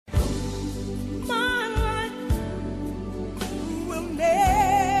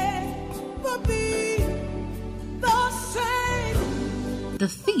The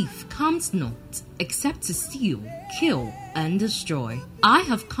thief comes not, except to steal, kill, and destroy. I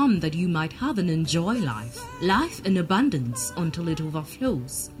have come that you might have and enjoy life, life in abundance until it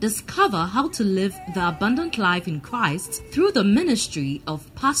overflows. Discover how to live the abundant life in Christ through the ministry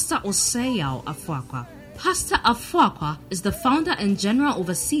of Pastor Osei Afoakwa. Pastor Afoakwa is the founder and general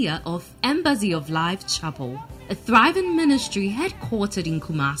overseer of Embassy of Life Chapel, a thriving ministry headquartered in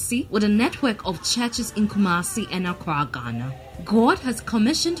Kumasi with a network of churches in Kumasi and Accra, Ghana. God has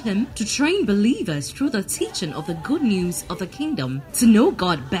commissioned him to train believers through the teaching of the good news of the kingdom to know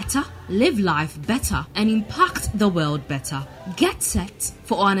God better, live life better, and impact the world better. Get set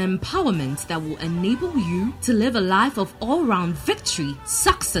for an empowerment that will enable you to live a life of all-round victory,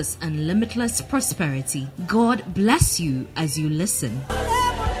 success, and limitless prosperity. God bless you as you listen.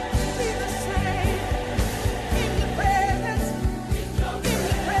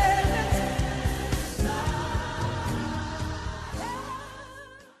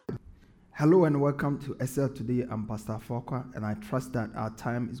 Hello and welcome to SL Today. I'm Pastor Afoakwa, and I trust that our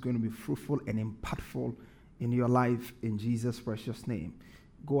time is going to be fruitful and impactful in your life in Jesus' precious name.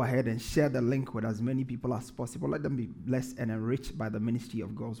 Go ahead and share the link with as many people as possible. Let them be blessed and enriched by the ministry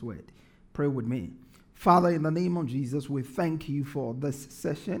of God's word. Pray with me. Father, in the name of Jesus, we thank you for this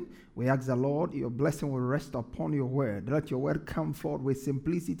session. We ask the Lord, your blessing will rest upon your word. Let your word come forth with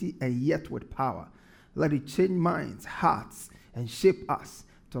simplicity and yet with power. Let it change minds, hearts, and shape us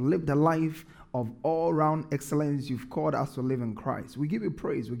to live the life of all-round excellence you've called us to live in Christ. We give you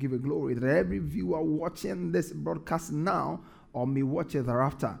praise, we give you glory, that every viewer watching this broadcast now or may watch it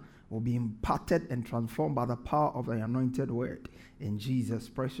thereafter will be impacted and transformed by the power of the anointed word. In Jesus'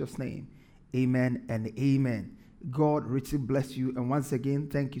 precious name, amen and amen. God richly bless you. And once again,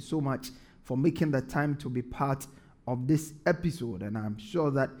 thank you so much for making the time to be part of this episode. And I'm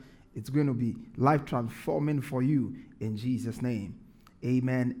sure that it's going to be life transforming for you in Jesus' name.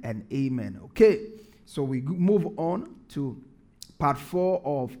 Amen and amen. Okay, so we move on to part 4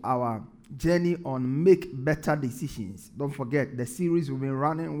 of our journey on Make Better Decisions. Don't forget, the series we've been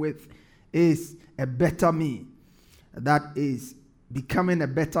running with is A Better Me. That is becoming a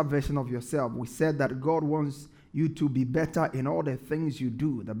better version of yourself. We said that God wants you to be better in all the things you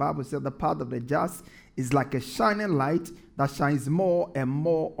do. The Bible said the path of the just is like a shining light that shines more and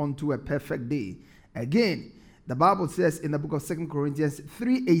more unto a perfect day. Again, the Bible says in the book of 2 Corinthians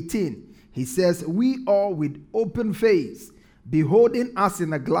 3:18, he says, we all with open face, beholding us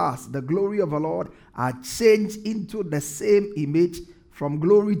in a glass, the glory of our Lord, are changed into the same image from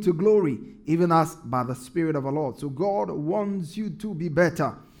glory to glory, even as by the Spirit of our Lord. So God wants you to be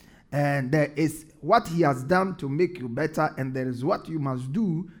better. And there is what he has done to make you better, and there is what you must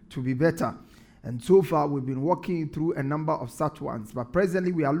do to be better. And so far, we've been walking through a number of such ones. But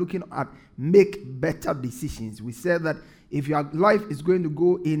presently, we are looking at make better decisions. We said that if your life is going to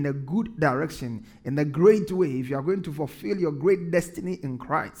go in a good direction, in a great way, if you are going to fulfill your great destiny in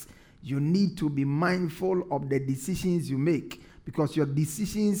Christ, you need to be mindful of the decisions you make, because your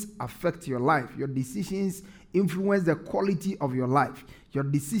decisions affect your life. Your decisions influence the quality of your life. Your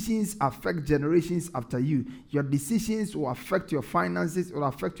decisions affect generations after you. Your decisions will affect your finances, it will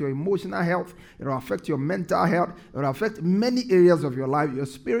affect your emotional health, it will affect your mental health, it will affect many areas of your life. Your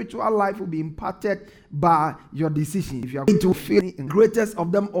spiritual life will be impacted by your decisions. If you are going to feel it, the greatest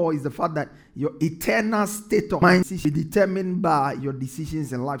of them all is the fact that your eternal state of mind is determined by your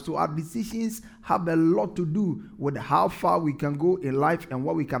decisions in life. So our decisions have a lot to do with how far we can go in life and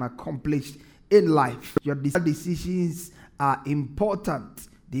what we can accomplish in life. Your decisions are important.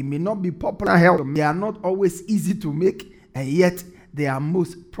 They may not be popular. They are not always easy to make, and yet they are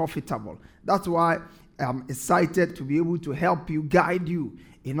most profitable. That's why I'm excited to be able to help you, guide you,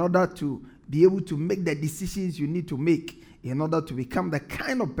 in order to be able to make the decisions you need to make in order to become the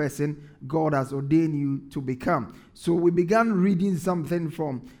kind of person God has ordained you to become. So we began reading something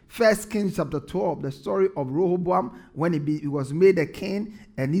from 1 Kings chapter 12, the story of Rehoboam when he was made a king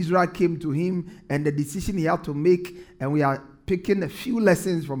and Israel came to him and the decision he had to make. And we are picking a few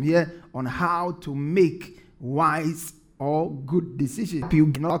lessons from here on how to make wise or good decisions.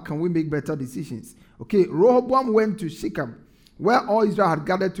 How can we make better decisions? Okay, Rehoboam went to Shechem, where all Israel had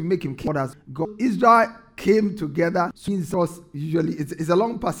gathered to make him king. Israel came together. Usually it's a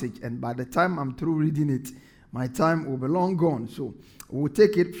long passage, and by the time I'm through reading it, my time will be long gone. So we'll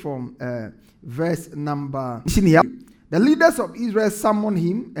take it from verse number. The leaders of Israel summoned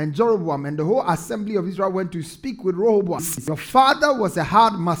him, and Jeroboam and the whole assembly of Israel went to speak with Rehoboam. Your father was a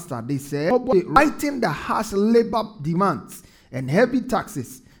hard master, they said, writing the harsh labor demands and heavy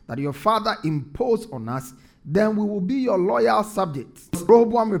taxes that your father imposed on us, then we will be your loyal subjects.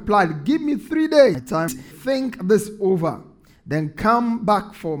 Rehoboam replied, give me 3 days time to think this over. Then come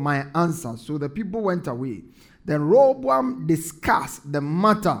back for my answer. So the people went away. Then Rehoboam discussed the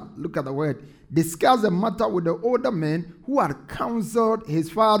matter. Look at the word. Discussed the matter with the older men who had counseled his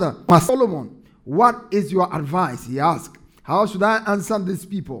father. Solomon, what is your advice? He asked. How should I answer these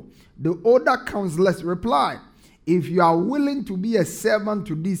people? The older counselors replied, if you are willing to be a servant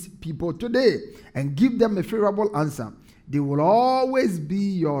to these people today and give them a favorable answer, they will always be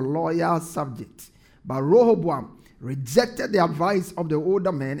your loyal subjects. But Rehoboam rejected the advice of the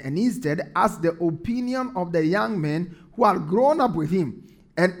older men and instead asked the opinion of the young men who had grown up with him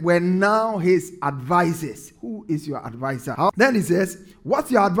and were now his advisors. Who is your advisor? Then he says,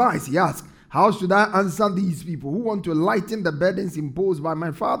 what's your advice? He asked. How should I answer these people who want to lighten the burdens imposed by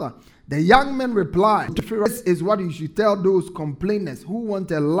my father? The young men replied, this is what you should tell those complainers who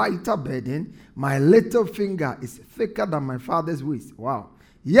want a lighter burden. My little finger is thicker than my father's waist. Wow.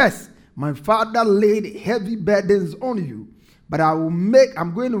 Yes, my father laid heavy burdens on you, but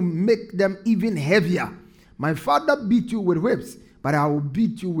I'm going to make them even heavier. My father beat you with whips, but I will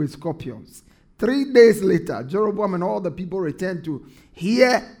beat you with scorpions. 3 days later, Jeroboam and all the people returned to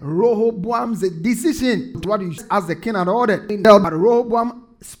hear Rehoboam's decision. What you as the king had ordered. But Rehoboam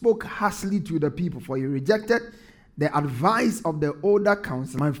spoke harshly to the people, for he rejected the advice of the older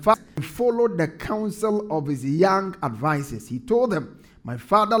council. My father followed the counsel of his young advisors. He told them, my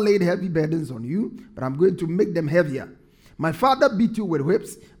father laid heavy burdens on you, but I'm going to make them heavier. My father beat you with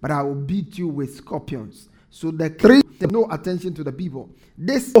whips, but I will beat you with scorpions. So the king paid no attention to the people.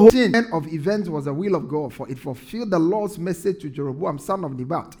 This chain of events was the will of God, for it fulfilled the Lord's message to Jeroboam, son of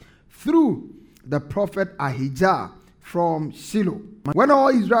Nebat, through the prophet Ahijah from Shiloh. When all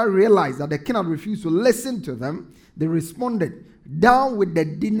Israel realized that the king had refused to listen to them, they responded, down with the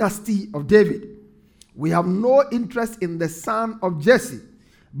dynasty of David. We have no interest in the son of Jesse.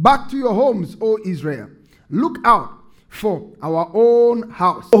 Back to your homes, O Israel. Look out for our own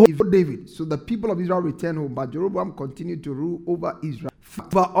house, David. So the people of Israel returned home, but Jeroboam continued to rule over Israel,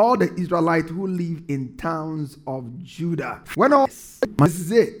 over all the Israelites who live in towns of Judah. This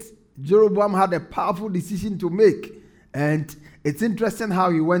is it. Jeroboam had a powerful decision to make, and it's interesting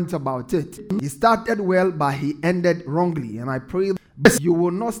how he went about it. He started well, but he ended wrongly, and I pray you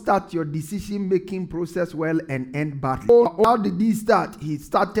will not start your decision-making process well and end badly. How did he start? He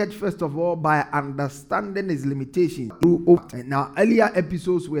started, first of all, by understanding his limitations. Now, earlier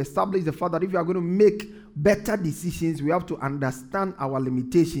episodes, we established the fact that if you are going to make better decisions, we have to understand our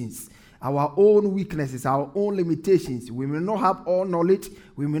limitations, our own weaknesses, our own limitations. We may not have all knowledge.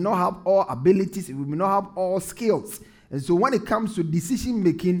 We may not have all abilities. We may not have all skills. And so when it comes to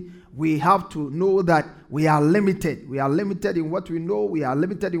decision-making, we have to know that we are limited. We are limited in what we know. We are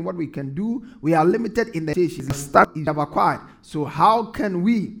limited in what we can do. We are limited in the stations that we have acquired. So how can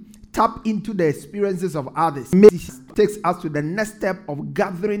we tap into the experiences of others? This takes us to the next step of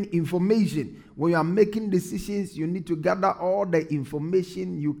gathering information. When you are making decisions, you need to gather all the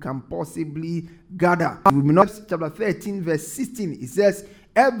information you can possibly gather. Chapter 13, verse 16, it says,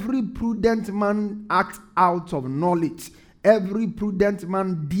 every prudent man acts out of knowledge. Every prudent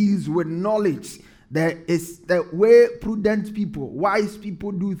man deals with knowledge. There is the way prudent people, wise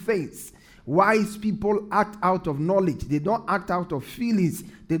people do things. Wise people act out of knowledge. They don't act out of feelings.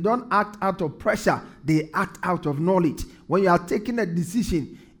 They don't act out of pressure. They act out of knowledge. When you are taking a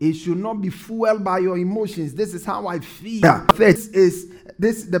decision, it should not be fueled by your emotions. This is how I feel.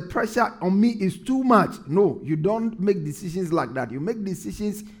 The pressure on me is too much. No, you don't make decisions like that. You make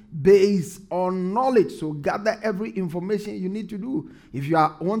decisions based on knowledge. So gather every information you need to do. If you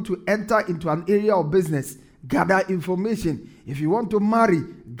want to enter into an area of business, gather information. If you want to marry,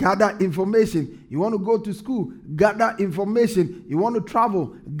 gather information. You want to go to school, gather information. You want to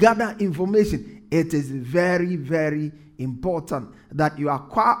travel, gather information. It is very, very important that you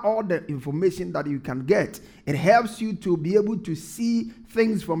acquire all the information that you can get. It helps you to be able to see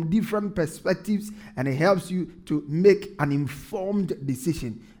things from different perspectives, and it helps you to make an informed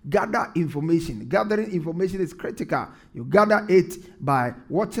decision. Gather information. Gathering information is critical. You gather it by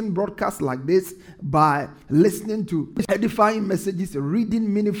watching broadcasts like this, by listening to edifying messages,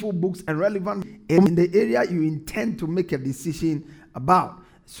 reading meaningful books and relevant in the area you intend to make a decision about.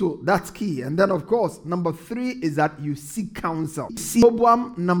 So that's key. And then, of course, number 3 is that you seek counsel.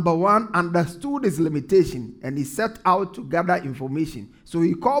 Rehoboam, number 1, understood his limitation, and he set out to gather information. So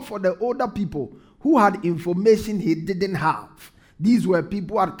he called for the older people who had information he didn't have. These were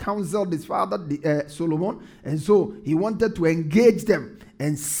people who had counseled his father, Solomon, and so he wanted to engage them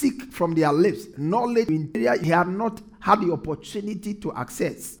and seek from their lips knowledge in area he had not had the opportunity to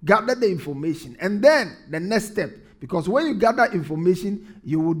access. Gather the information, and then the next step, Because when you gather information,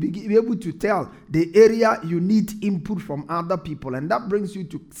 you will be able to tell the area you need input from other people. And that brings you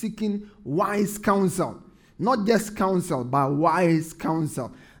to seeking wise counsel. Not just counsel, but wise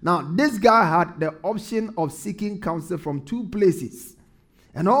counsel. Now, this guy had the option of seeking counsel from two places.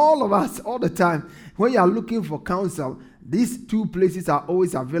 And all of us, all the time, when you are looking for counsel, these two places are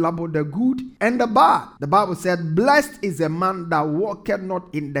always available, the good and the bad. The Bible said, blessed is a man that walketh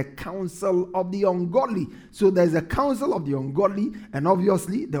not in the counsel of the ungodly. So there's a counsel of the ungodly, and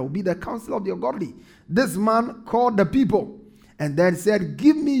obviously there will be the counsel of the ungodly. This man called the people and then said,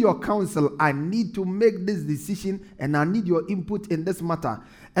 give me your counsel. I need to make this decision and I need your input in this matter.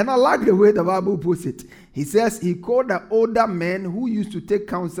 And I like the way the Bible puts it. He says he called the older men who used to take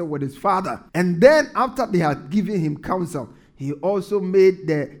counsel with his father. And then after they had given him counsel, he also made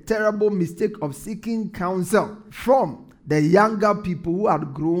the terrible mistake of seeking counsel from the younger people who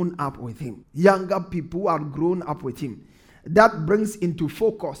had grown up with him. Younger people who had grown up with him. That brings into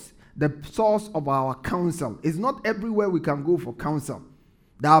focus the source of our counsel. It's not everywhere we can go for counsel.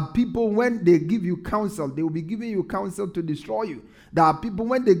 There are people, when they give you counsel, they will be giving you counsel to destroy you. There are people,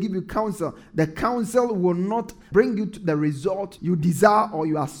 when they give you counsel, the counsel will not bring you to the result you desire or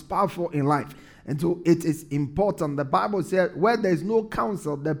you aspire for in life. And so it is important. The Bible says, where there is no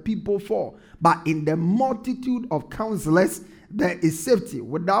counsel, the people fall. But in the multitude of counselors, there is safety.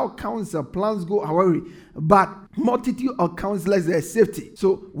 Without counsel, plans go awry. But multitude of counselors, there is safety.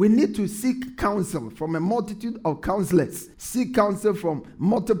 So we need to seek counsel from a multitude of counselors. Seek counsel from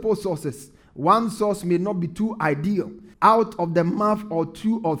multiple sources. One source may not be too ideal. Out of the mouth or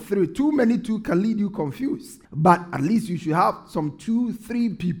two or three. Too many two can lead you confused. But at least you should have some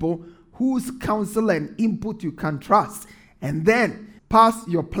 2-3 people whose counsel and input you can trust. And then pass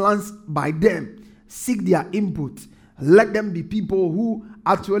your plans by them. Seek their input. Let them be people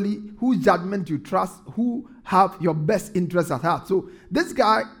whose judgment you trust, who have your best interests at heart. So this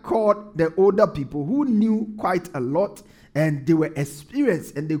guy called the older people who knew quite a lot, and they were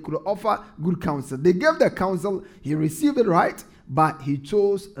experienced and they could offer good counsel. They gave the counsel, he received it right, but he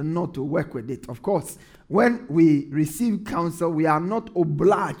chose not to work with it. Of course, when we receive counsel, we are not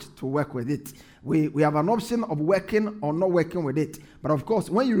obliged to work with it. We have an option of working or not working with it. But of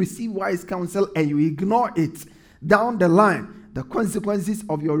course, when you receive wise counsel and you ignore it, down the line, the consequences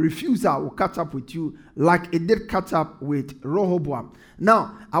of your refusal will catch up with you like it did catch up with Rehoboam.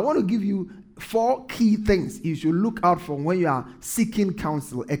 Now, I want to give you 4 key things you should look out for when you are seeking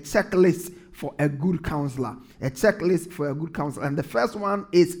counsel. A checklist for a good counselor. A checklist for a good counselor. And the first one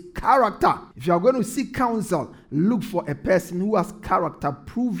is character. If you are going to seek counsel, look for a person who has character,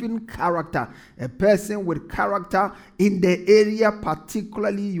 proven character. A person with character in the area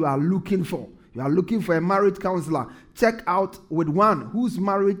particularly you are looking for. You are looking for a marriage counselor. Check out with one whose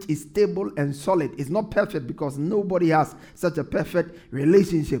marriage is stable and solid. It's not perfect because nobody has such a perfect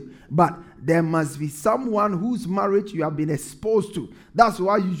relationship. But there must be someone whose marriage you have been exposed to. That's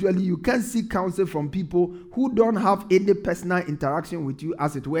why usually you can seek counsel from people who don't have any personal interaction with you,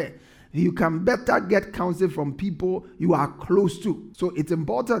 as it were. You can better get counsel from people you are close to. So it's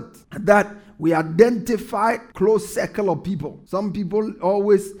important that we identify close circle of people. Some people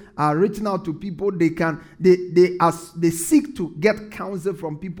always are reaching out to people they seek to get counsel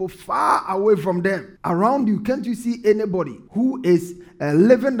from people far away from them. Around you, can't you see anybody who is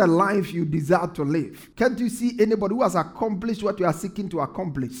living the life you desire to live? Can't you see anybody who has accomplished what you are seeking to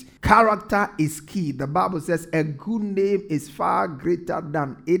accomplish? Character is key. The Bible says a good name is far greater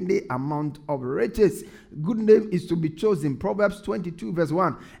than any amount of riches. Good name is to be chosen. Proverbs 22 verse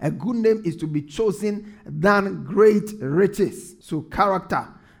 1. A good name is to be chosen than great riches. So character.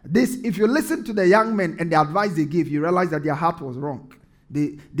 This, if you listen to the young men and the advice they gave, you realize that their heart was wrong.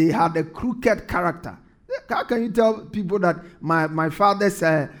 They had a crooked character. How can you tell people that my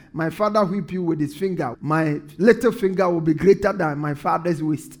father whip you with his finger? My little finger will be greater than my father's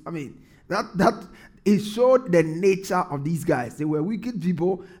waist. I mean, that it showed the nature of these guys. They were wicked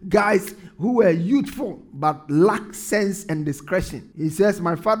people, guys who were youthful but lacked sense and discretion. He says,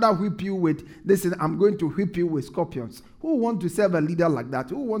 my father whip you with this, and I'm going to whip you with scorpions. Who want to serve a leader like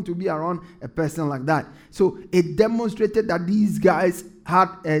that? Who want to be around a person like that? So it demonstrated that these guys had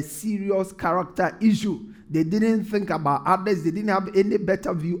a serious character issue. They didn't think about others. They didn't have any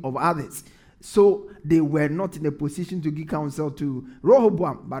better view of others. So they were not in a position to give counsel to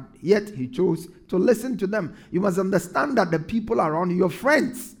Rehoboam, but yet he chose to listen to them. You must understand that the people around you, your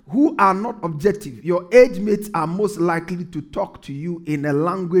friends who are not objective, your age mates, are most likely to talk to you in a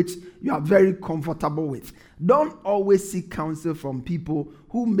language you are very comfortable with. Don't always seek counsel from people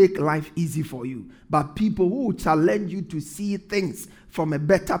who make life easy for you, but people who will challenge you to see things from a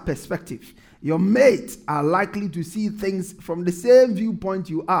better perspective. Your mates are likely to see things from the same viewpoint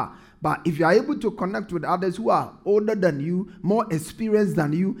you are. But if you are able to connect with others who are older than you, more experienced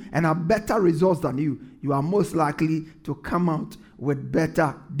than you, and have better results than you, you are most likely to come out with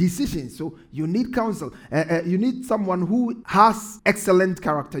better decisions. So you need counsel. You need someone who has excellent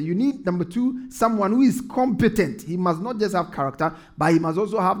character. You need, number two, someone who is competent. He must not just have character, but he must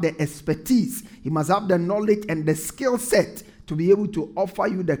also have the expertise. He must have the knowledge and the skill set to be able to offer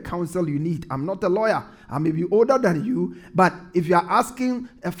you the counsel you need. I'm not a lawyer. I may be older than you, but if you are asking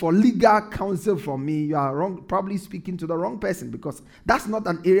for legal counsel from me, you are wrong, probably speaking to the wrong person, because that's not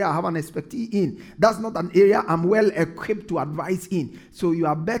an area I have an expertise in. That's not an area I'm well equipped to advise in. So you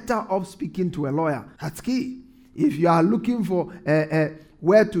are better off speaking to a lawyer. That's key. If you are looking for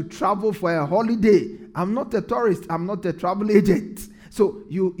where to travel for a holiday, I'm not a tourist. I'm not a travel agent. So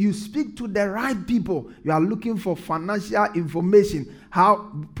you speak to the right people. You are looking for financial information, how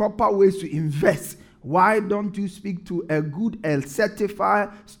proper ways to invest. Why don't you speak to a good and certified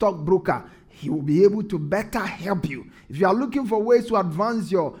stockbroker? He will be able to better help you. If you are looking for ways to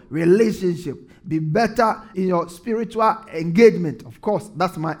advance your relationship, be better in your spiritual engagement, of course,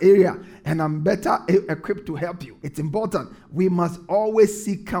 that's my area, and I'm better equipped to help you. It's important. We must always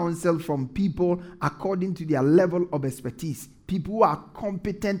seek counsel from people according to their level of expertise. People who are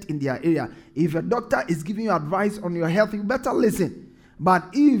competent in their area. If a doctor is giving you advice on your health, you better listen. But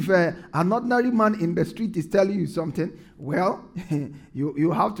if an ordinary man in the street is telling you something, well,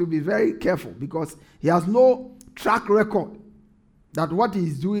 you have to be very careful, because he has no track record that what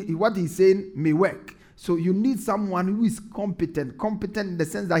he's doing, what he's saying may work. So you need someone who is competent in the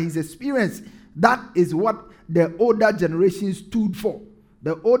sense that he's experienced. That is what the older generation stood for.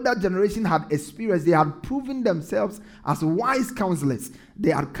 The older generation had experience. They had proven themselves as wise counselors. They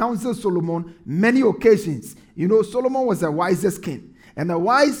had counseled Solomon many occasions. You know, Solomon was the wisest king. And a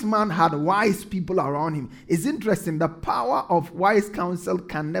wise man had wise people around him. It's interesting. The power of wise counsel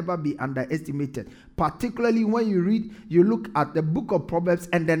can never be underestimated. Particularly when you look at the book of Proverbs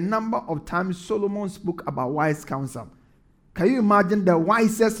and the number of times Solomon spoke about wise counsel. Can you imagine the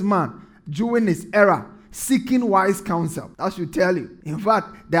wisest man during his era seeking wise counsel? That should tell you. In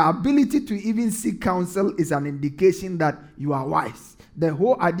fact, the ability to even seek counsel is an indication that you are wise. The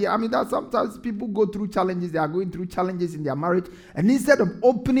whole idea, that sometimes people go through challenges. They are going through challenges in their marriage, and instead of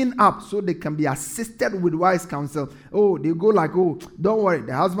opening up so they can be assisted with wise counsel, they go like, don't worry.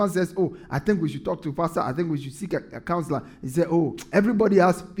 The husband says, I think we should talk to pastor. I think we should seek a counselor. He said, everybody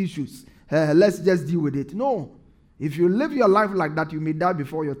has issues. Let's just deal with it. No. If you live your life like that, you may die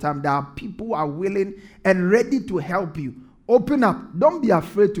before your time. There are people who are willing and ready to help you. Open up. Don't be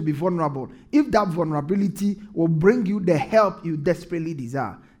afraid to be vulnerable. If that vulnerability will bring you the help you desperately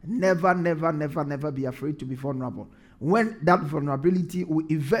desire, never be afraid to be vulnerable. When that vulnerability will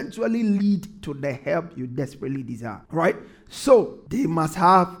eventually lead to the help you desperately desire. Right? So, they must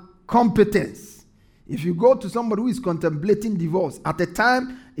have competence. If you go to somebody who is contemplating divorce, at the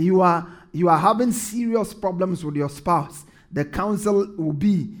time you are having serious problems with your spouse, the counsel will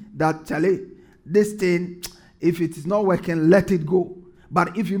be that, Charlie, this thing, if it is not working, let it go.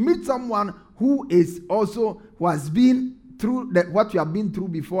 But if you meet someone who has been through what you have been through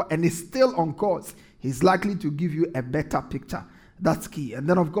before and is still on course, he's likely to give you a better picture. That's key. And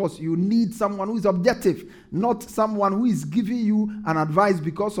then, of course, you need someone who is objective, not someone who is giving you an advice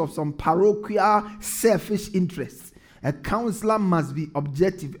because of some parochial, selfish interests. A counselor must be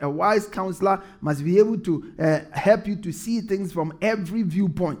objective. A wise counselor must be able to help you to see things from every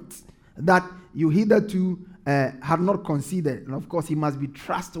viewpoint that you hitherto had not considered. And of course, he must be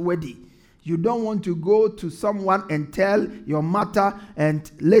trustworthy. You don't want to go to someone and tell your matter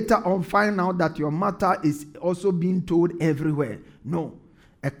and later on find out that your matter is also being told everywhere. No.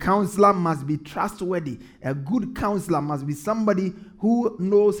 A counselor must be trustworthy. A good counselor must be somebody who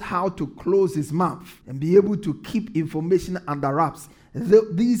knows how to close his mouth and be able to keep information under wraps.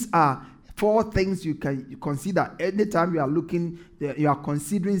 These are 4 things you can consider anytime you are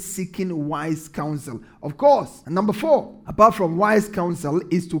considering seeking wise counsel. Of course, number 4, apart from wise counsel,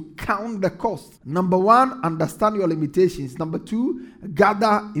 is to count the cost. Number 1, understand your limitations. Number 2,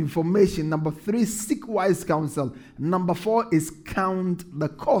 gather information. Number 3, seek wise counsel. Number 4 is count the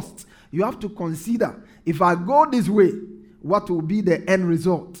cost. You have to consider, if I go this way, what will be the end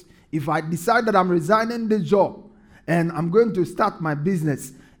result? If I decide that I'm resigning the job and I'm going to start my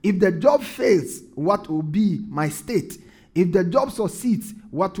business, if the job fails, what will be my state? If the job succeeds,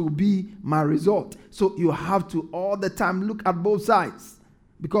 what will be my result? So you have to all the time look at both sides,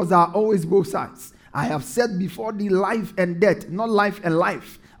 because there are always both sides. I have said before, the life and death, not life and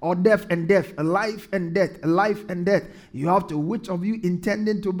life, or death and death, a life and death, a life and death. You have to, which of you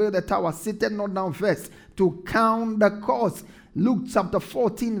intending to build a tower, sitteth not down first to count the cost. Luke chapter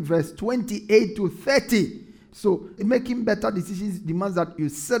 14, verse 28 to 30. So making better decisions demands that you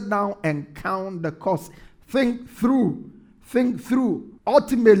sit down and count the cost. Think through.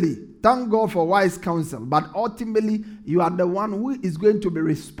 Ultimately, thank God for wise counsel, but ultimately, you are the one who is going to be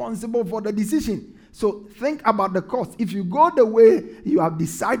responsible for the decision. So think about the cost. If you go the way you have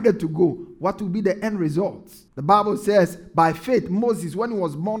decided to go, what will be the end results? The Bible says, by faith, Moses, when he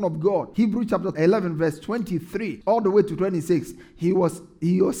was born of God, Hebrews chapter 11, verse 23, all the way to 26, he was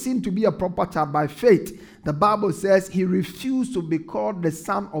seen to be a proper child by faith. The Bible says he refused to be called the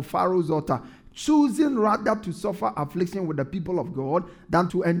son of Pharaoh's daughter, choosing rather to suffer affliction with the people of God than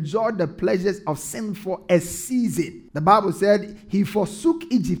to enjoy the pleasures of sin for a season. The Bible said he forsook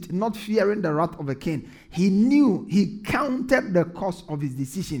Egypt, not fearing the wrath of a king. He counted the cost of his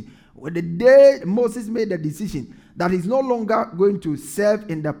decision. When the day Moses made the decision that he's no longer going to serve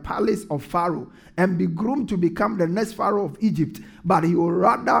in the palace of Pharaoh and be groomed to become the next Pharaoh of Egypt, but he will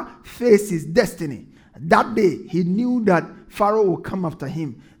rather face his destiny. That day, he knew that Pharaoh will come after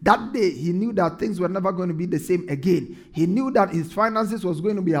him. That day, he knew that things were never going to be the same again. He knew that his finances was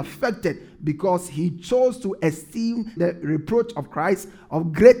going to be affected because he chose to esteem the reproach of Christ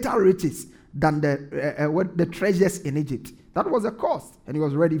of greater riches than the treasures in Egypt. That was a cost, and he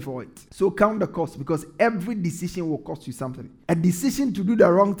was ready for it. So count the cost, because every decision will cost you something. A decision to do the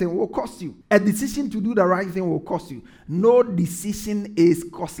wrong thing will cost you. A decision to do the right thing will cost you. No decision is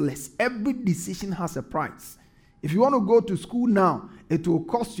costless. Every decision has a price. If you want to go to school now, it will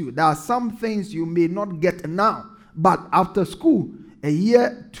cost you. There are some things you may not get now, but after school, a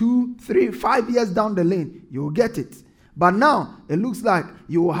year, 2, 3, 5 years down the lane, you will get it. But now, it looks like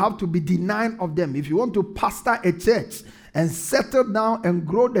you will have to be denying of them. If you want to pastor a church and settle down and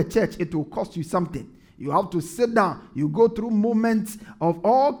grow the church, it will cost you something. You have to sit down. You go through moments of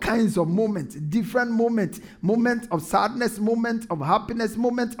all kinds of moments, different moments of sadness, moments of happiness,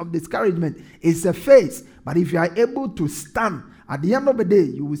 moments of discouragement. It's a phase. But if you are able to stand, at the end of the day,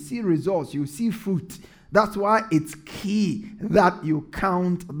 you will see results. You will see fruit. That's why it's key that you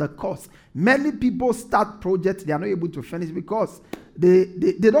count the cost. Many people start projects they are not able to finish because they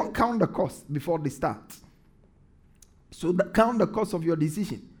don't count the cost before they start. So count the cost of your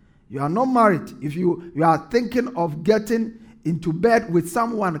decision. You are not married. If you are thinking of getting into bed with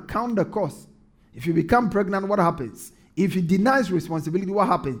someone, count the cost. If you become pregnant, what happens? If he denies responsibility, what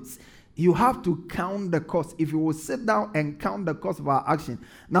happens? You have to count the cost. If you will sit down and count the cost of our action.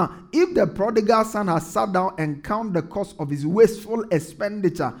 Now, if the prodigal son has sat down and count the cost of his wasteful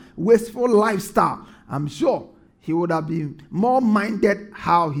expenditure, wasteful lifestyle, I'm sure he would have been more minded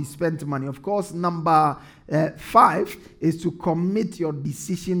how he spent money. Of course, number 5 is to commit your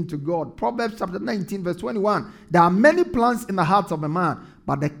decision to God. Proverbs chapter 19, verse 21. There are many plans in the heart of a man,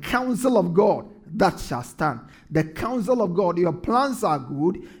 but the counsel of God, that shall stand. The counsel of God. Your plans are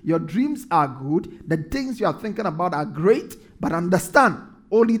good. Your dreams are good. The things you are thinking about are great. But understand,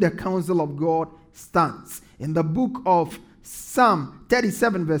 only the counsel of God stands. In the book of Psalm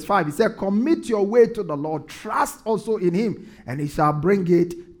 37 verse 5, he said, commit your way to the Lord. Trust also in him, and he shall bring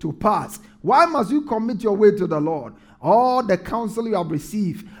it to pass. Why must you commit your way to the Lord? All the counsel you have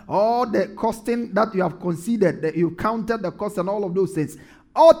received, all the costing that you have considered, that you counted the cost and all of those things,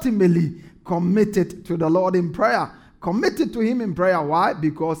 ultimately commit it to the Lord in prayer. Commit it to him in prayer. Why?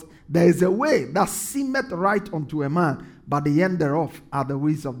 Because there is a way that seemeth right unto a man, but the end thereof are the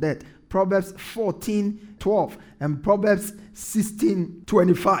ways of death. Proverbs 14:12 and Proverbs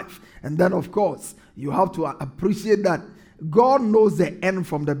 16:25. And then, of course, you have to appreciate that God knows the end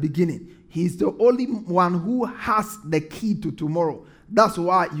from the beginning. He's the only one who has the key to tomorrow. That's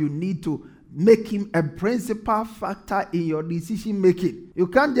why you need to make him a principal factor in your decision making. You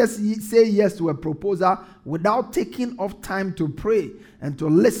can't just say yes to a proposal without taking off time to pray and to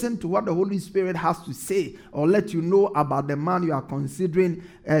listen to what the Holy Spirit has to say or let you know about the man you are considering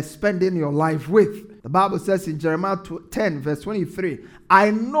spending your life with. The Bible says in Jeremiah 10 verse 23,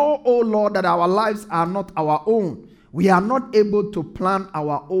 I know, O Lord, that our lives are not our own. We are not able to plan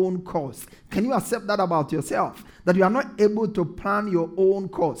our own course. Can you accept that about yourself? That you are not able to plan your own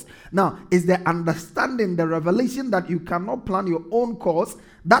course. Now, is the understanding, the revelation that you cannot plan your own course,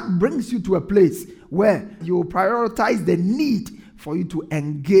 that brings you to a place where you prioritize the need for you to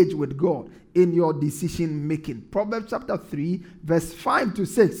engage with God in your decision making. Proverbs chapter 3, verse 5 to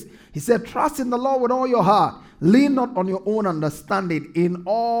 6. He said, trust in the Lord with all your heart. Lean not on your own understanding. In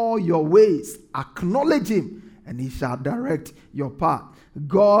all your ways, acknowledge him, and he shall direct your path.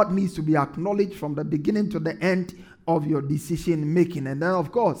 God needs to be acknowledged from the beginning to the end of your decision making. And then,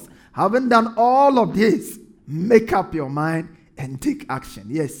 of course, having done all of this, make up your mind and take action.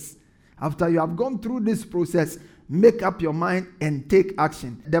 Yes. After you have gone through this process, make up your mind and take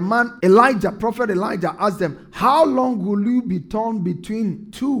action. The man Elijah, prophet Elijah, asked them, how long will you be torn between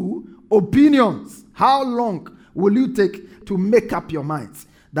two opinions? How long will you take to make up your minds?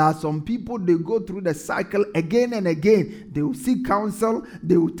 There are some people, they go through the cycle again and again. They will seek counsel,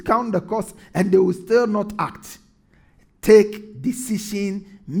 they will count the cost, and they will still not act. Take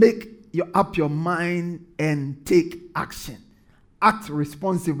decision, make up your mind and take action. Act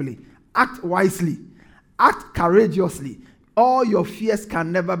responsibly, act wisely, act courageously. All your fears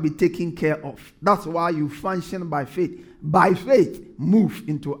can never be taken care of. That's why you function by faith. By faith, move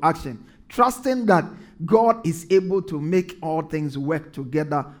into action, trusting that God is able to make all things work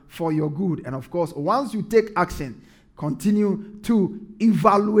together for your good. And of course, once you take action, continue to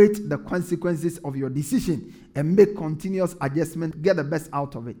evaluate the consequences of your decision and make continuous adjustment, get the best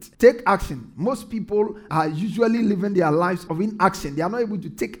out of it. Take action. Most people are usually living their lives of inaction. They are not able to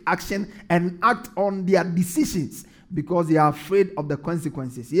take action and act on their decisions because they are afraid of the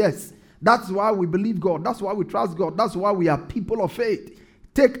consequences. Yes, that's why we believe God. That's why we trust God. That's why we are people of faith.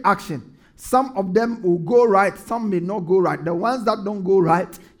 Take action. Some of them will go right, some may not go right. The ones that don't go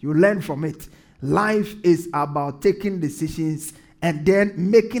right, you learn from it. Life is about taking decisions and then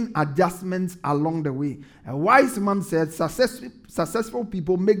making adjustments along the way. A wise man said, successful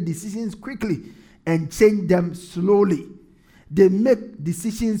people make decisions quickly and change them slowly. They make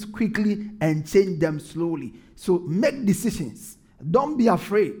decisions quickly and change them slowly. So make decisions. Don't be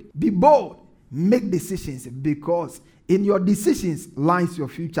afraid. Be bold. Make decisions, because in your decisions lies your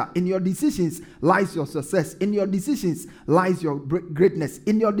future. In your decisions lies your success. In your decisions lies your greatness.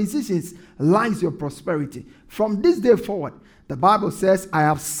 In your decisions lies your prosperity. From this day forward, the Bible says, I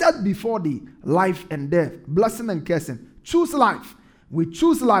have set before thee life and death, blessing and cursing. Choose life. We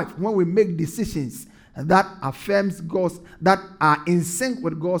choose life when we make decisions that affirms God's, that are in sync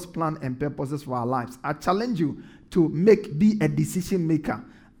with God's plan and purposes for our lives. I challenge you to be a decision maker.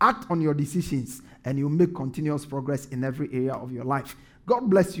 Act on your decisions, and you'll make continuous progress in every area of your life. God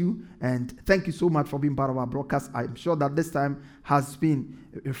bless you, and thank you so much for being part of our broadcast. I'm sure that this time has been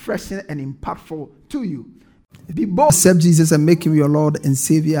refreshing and impactful to you. Be bold. Accept Jesus and make him your Lord and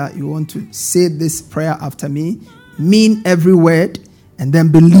Savior. You want to say this prayer after me. Mean every word, and then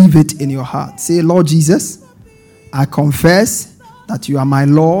believe it in your heart. Say, Lord Jesus, I confess that you are my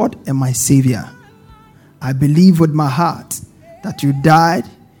Lord and my Savior. I believe with my heart that you died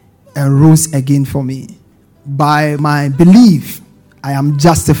and rose again for me. By my belief, I am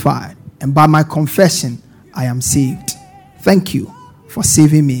justified, and by my confession, I am saved. Thank you for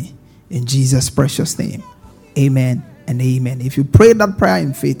saving me in Jesus' precious name. Amen and amen. If you pray that prayer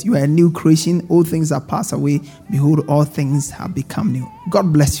in faith, you are a new creation. All things are passed away. Behold, all things have become new.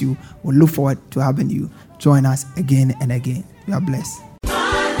 God bless you. We'll look forward to having you join us again and again. You are blessed.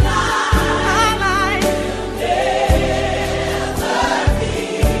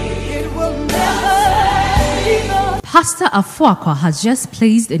 Pastor Afoakwa has just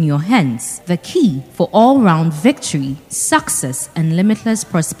placed in your hands the key for all-round victory, success, and limitless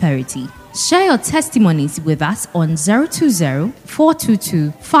prosperity. Share your testimonies with us on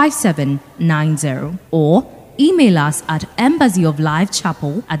 020-422-5790 or email us at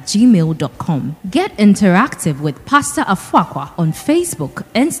embassyoflifechapel@gmail.com. Get interactive with Pastor Afoakwa on Facebook,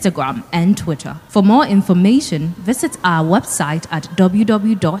 Instagram, and Twitter. For more information, visit our website at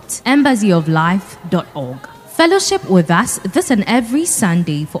www.embassyoflife.org. Fellowship with us this and every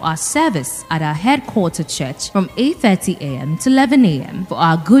Sunday for our service at our headquarter church from 8:30 a.m. to 11 a.m. for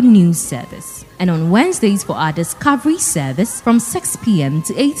our Good News service. And on Wednesdays for our Discovery service from 6 p.m.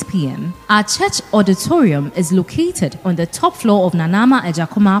 to 8 p.m. Our church auditorium is located on the top floor of Nanama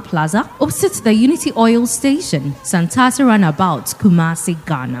Ejakoma Plaza, opposite the Unity Oil Station, Santata Runabout, Kumasi,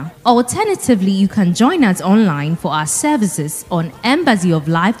 Ghana. Alternatively, you can join us online for our services on Embassy of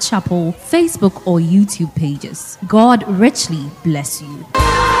Life Chapel, Facebook or YouTube pages. God richly bless you.